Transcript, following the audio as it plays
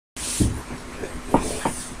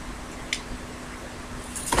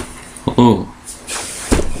Hello.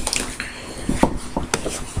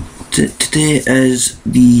 Today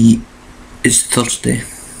is Thursday,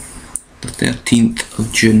 the 13th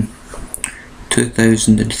of June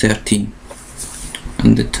 2013,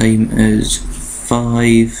 and the time is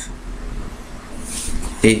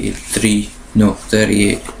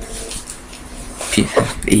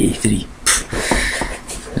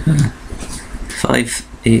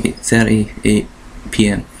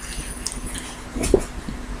p.m.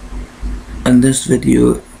 And this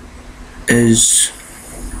video is,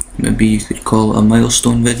 maybe you could call it a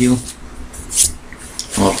milestone video,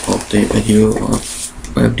 or update video, or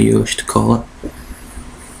whatever you wish to call it,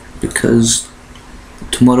 because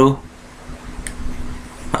tomorrow,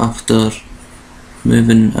 after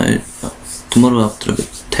moving out, after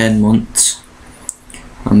about 10 months,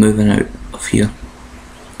 I'm moving out of here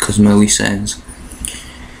because my lease ends.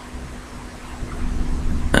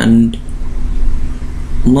 And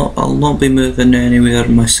I'll not be moving anywhere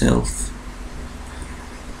myself.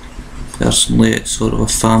 Personally, it's sort of a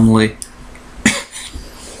family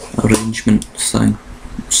arrangement thing.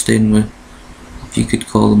 I'm staying with, if you could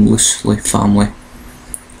call them loosely, family.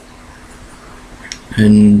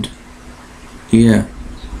 And yeah,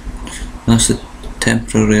 that's a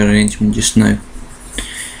temporary arrangement just now.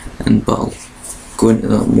 But I'll go into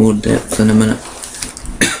that more depth in a minute.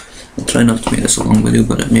 I'll try not to make this a long video,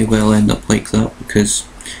 but it may well end up like that, because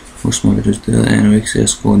most of my videos do that anyway, because I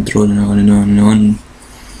just go and droning on and on and on.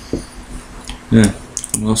 Yeah,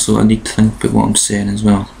 and also I need to think about what I'm saying as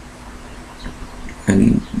well.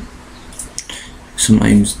 And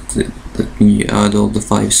sometimes when you add all the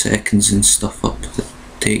 5 seconds and stuff up that it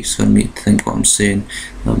takes for me to think what I'm saying,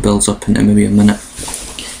 that builds up into maybe a minute.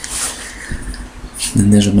 And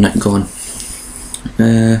then there's a minute gone.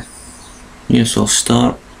 Yeah, so I'll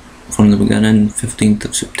start from the beginning. 15th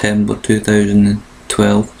of September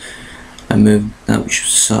 2012. I moved, that which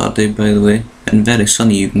was Saturday, by the way, and very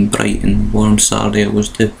sunny, even bright and warm Saturday it was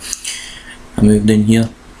too. I moved in here,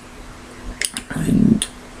 and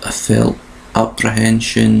I felt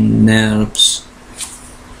apprehension, nerves,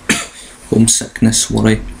 homesickness,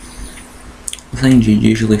 worry, the things you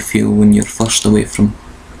usually feel when you're first away from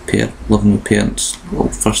living with parents, or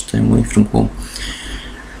first time away from home.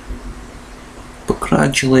 But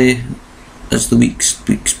gradually, as the weeks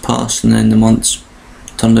passed and then the months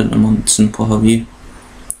turned into months and what have you,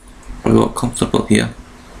 I got comfortable here.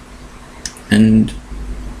 And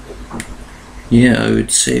yeah, I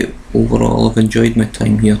would say overall I've enjoyed my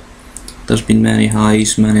time here. There's been many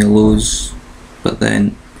highs, many lows, but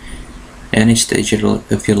then any stage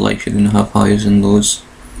of your life you're going to have highs and lows.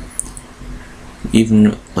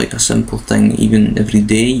 Even like a simple thing, even every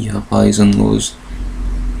day you have highs and lows.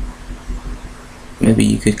 Maybe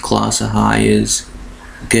you could class a high as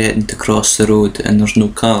getting to cross the road and there's no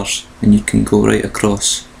cars and you can go right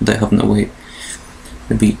across without having to wait.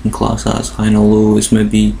 Maybe you can class that as high, and a low is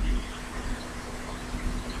maybe,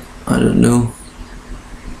 I don't know,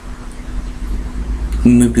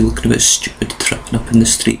 maybe looking a bit stupid tripping up in the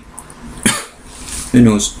street. Who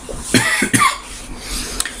knows?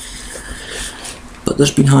 But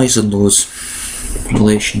there's been highs and lows,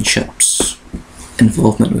 relationships,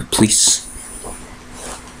 involvement with police.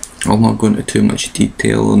 I'll not go into too much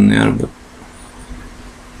detail on there, but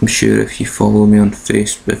I'm sure if you follow me on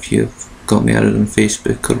Facebook, if you've got me added on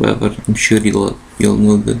Facebook or whatever, I'm sure you'll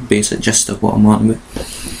know the basic gist of what I'm on about.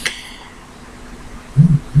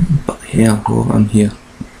 But yeah, well, I'm here.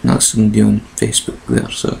 That's somebody on Facebook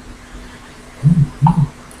there, so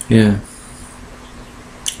yeah,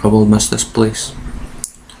 I will miss this place.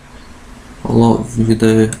 A lot of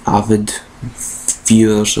the avid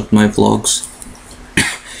viewers of my vlogs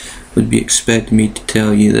would be expecting me to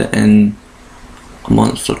tell you that in a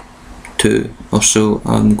month or 2 or so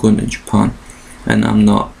I'm going to Japan, and I'm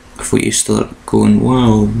not. If we start going,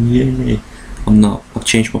 wow, yay, I'm not. I've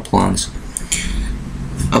changed my plans.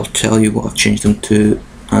 I'll tell you what I've changed them to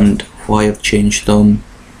and why I've changed them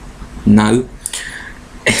now.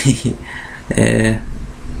 I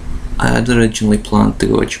had originally planned to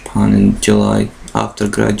go to Japan in July after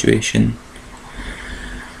graduation,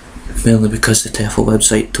 mainly because the TEFL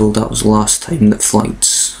website told that was the last time that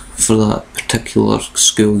flights for that particular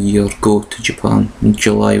school year go to Japan. And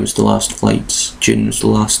July was the last flights, June was the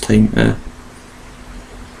last time to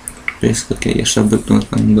basically get yourself booked on the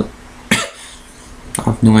thing. But I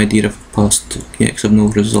have no idea if I've passed yet, because I've no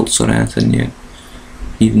results or anything yet,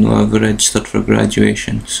 even though I've registered for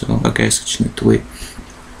graduation, so I guess I just need to wait.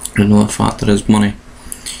 Another factor is money.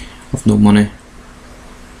 I've no money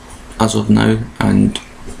as of now, and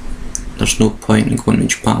there's no point in going to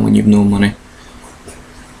Japan when you've no money,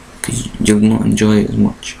 because you'll not enjoy it as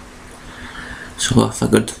much. So I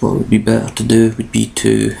figured what would be better to do would be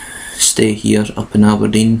to stay here up in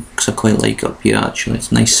Aberdeen, because I quite like it up here actually.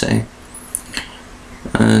 It's a nice city,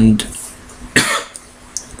 and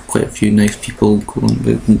quite a few nice people going,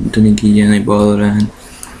 but didn't give you any bother in.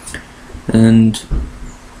 And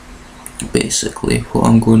basically what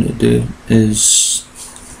I'm going to do is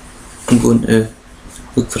I'm going to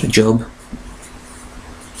look for a job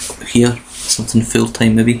here, something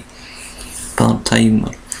full-time maybe, part-time,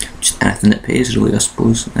 or just anything that pays really, I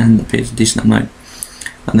suppose, and that pays a decent amount.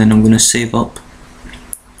 And then I'm going to save up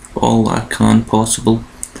all that I can possible,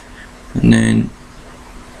 and then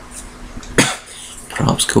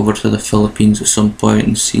perhaps go over to the Philippines at some point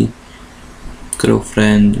and see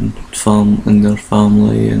girlfriend and their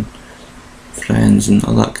family and friends and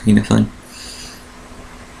all that kind of thing.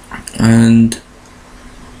 And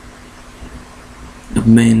the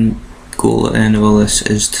main goal at the end of all this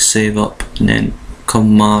is to save up, and then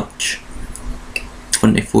come March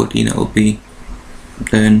 2014 it'll be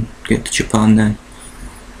then get to Japan then.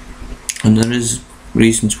 And there is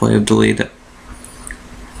reasons why I've delayed it.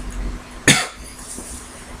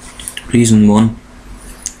 Reason one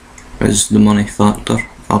is the money factor.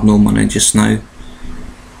 I've no money just now.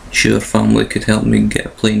 Sure, family could help me get a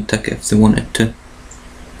plane ticket if they wanted to,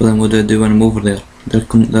 but then what do I do when I'm over there?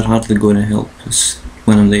 They're hardly going to help us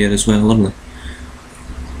when I'm there as well, are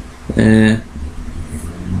they?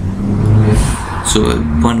 So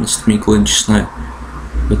it's pointless to me going just now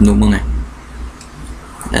with no money.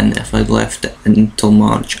 And if I'd left it until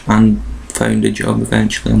March and found a job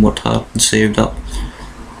eventually and worked hard and saved up,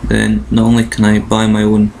 then not only can I buy my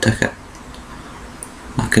own ticket,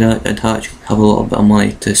 I'd actually have a little bit of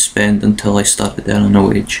money to spend until I started earning a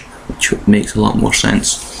wage, which makes a lot more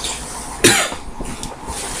sense.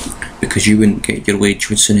 Because you wouldn't get your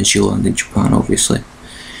wage as soon as you land in Japan, obviously.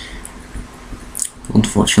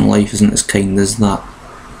 Unfortunately, life isn't as kind as that.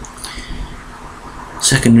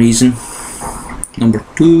 Second reason, number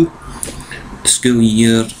 2, the school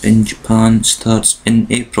year in Japan starts in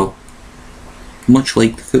April. Much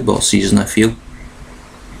like the football season, I feel.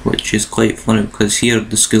 Which is quite funny, because here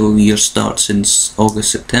the school year starts in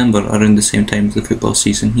August, September, around the same time as the football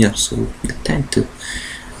season here, so they tend to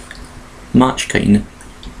match kind of.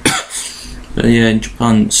 But yeah, in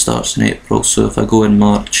Japan it starts in April, so if I go in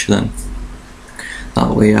March, then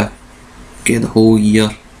that way I get the whole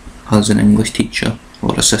year as an English teacher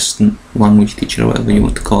or assistant language teacher, or whatever you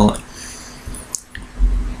want to call it,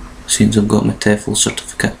 since I've got my TEFL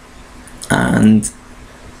certificate. And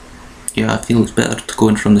yeah, I feel it's better to go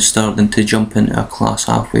in from the start than to jump into a class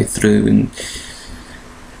halfway through, and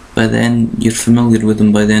by then you're familiar with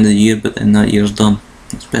them by the end of the year, but then that year's done.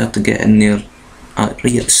 It's better to get in there right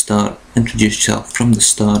at the start, introduce yourself from the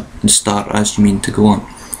start, and start as you mean to go on,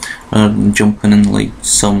 rather than jumping in like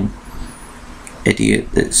some idiot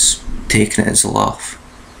that's taking it as a laugh.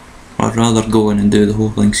 I'd rather go in and do the whole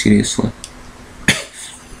thing seriously.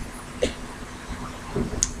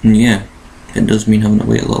 And yeah, it does mean having to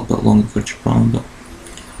wait a little bit longer for Japan, but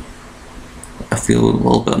I feel a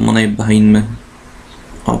little bit of money behind me,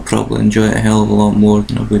 I'll probably enjoy it a hell of a lot more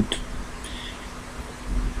than I would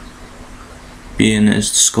being, as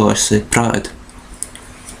the Scottish say, proud.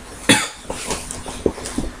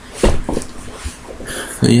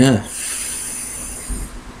 But yeah,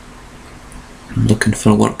 I'm looking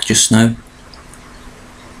for work just now,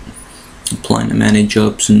 applying to many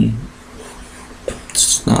jobs and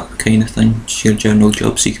that kind of thing, just your general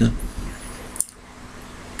job seeker.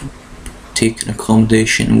 Taking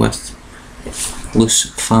accommodation with loose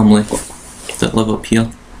family that live up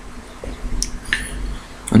here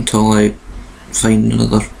until I find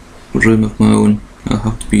another room of my own. I'll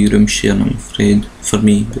have to be room sharing, I'm afraid, for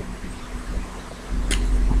me, but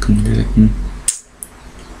what can I do?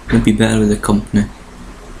 Maybe better with the company,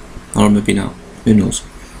 or maybe not, who knows.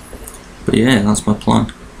 But yeah, that's my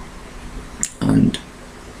plan. And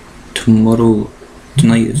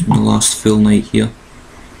tonight is my last full night here,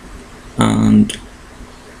 and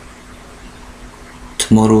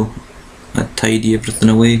tomorrow I tidy everything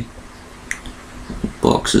away,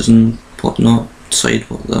 boxes and whatnot, decide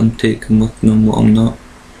what I'm taking with me and what I'm not,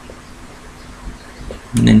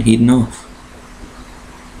 and then heading off,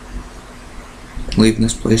 leaving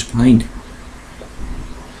this place behind.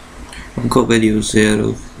 I've got videos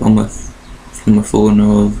there from my phone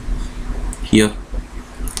of here,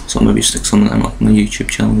 so I'll maybe stick some of them up on my YouTube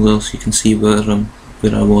channel as well, so you can see where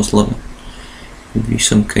I was living. Maybe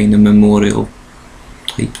some kind of memorial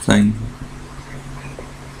type thing.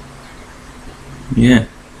 Yeah,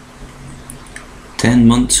 10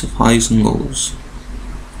 months of highs and lows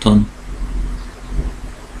done.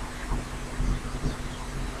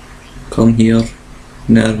 come here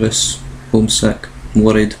nervous, homesick,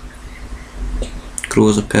 worried, grow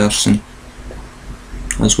as a person,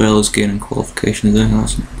 as well as gaining qualifications. I think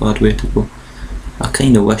that's not a bad way to go. I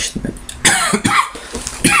kind of wish that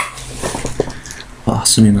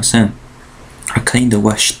I kind of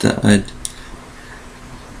wish that I'd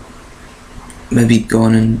maybe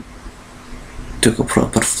gone and took a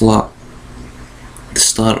proper flat to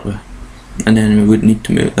start with, and then we would need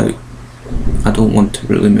to move out. I don't want to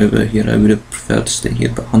really move out here. I would have preferred to stay here,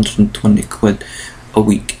 but 120 quid a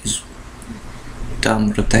week is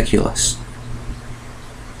damn ridiculous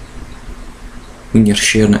when you're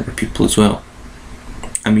sharing it with people as well.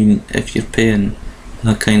 I mean, if you're paying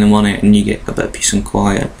that kind of money and you get a bit of peace and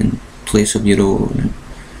quiet and place of your own,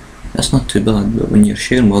 that's not too bad, but when you're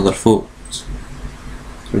sharing with other folk, it's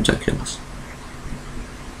ridiculous.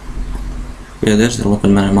 Yeah, there's the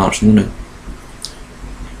 11-minute march. I'm gonna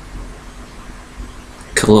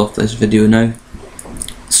kill off this video now,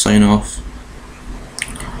 sign off.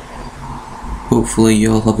 Hopefully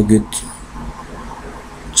you all have a good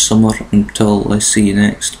summer until I see you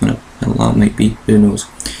next, when that might be, who knows.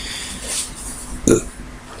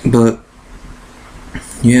 But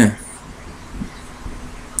yeah,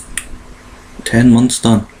 10 months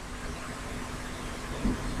done.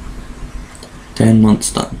 10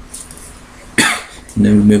 months done. And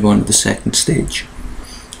then we move on to the second stage,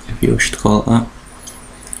 if you wish to call it that.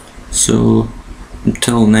 So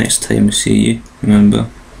until next time we see you, remember,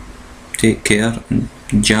 take care and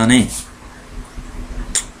Johnny.